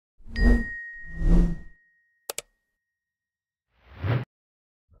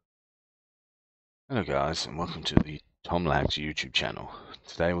Hello guys, and welcome to the Tom Lags YouTube channel.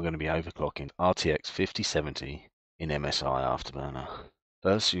 Today we're going to be overclocking RTX 5070 in MSI Afterburner.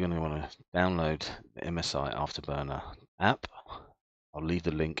 First, you're going to want to download the MSI Afterburner app. I'll leave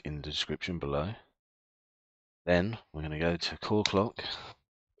the link in the description below. Then we're going to go to core clock,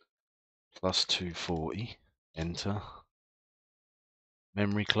 plus 240, enter.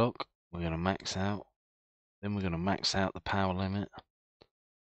 Memory clock, we're going to max out. Then we're going to max out the power limit.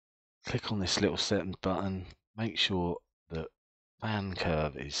 Click on this little settings button, make sure that fan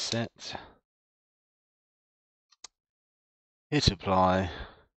curve is set, hit apply,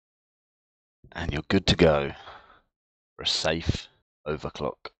 and you're good to go for a safe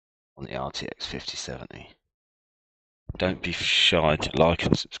overclock on the RTX 5070. Don't be shy to like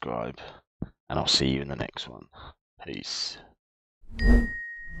and subscribe, and I'll see you in the next one. Peace.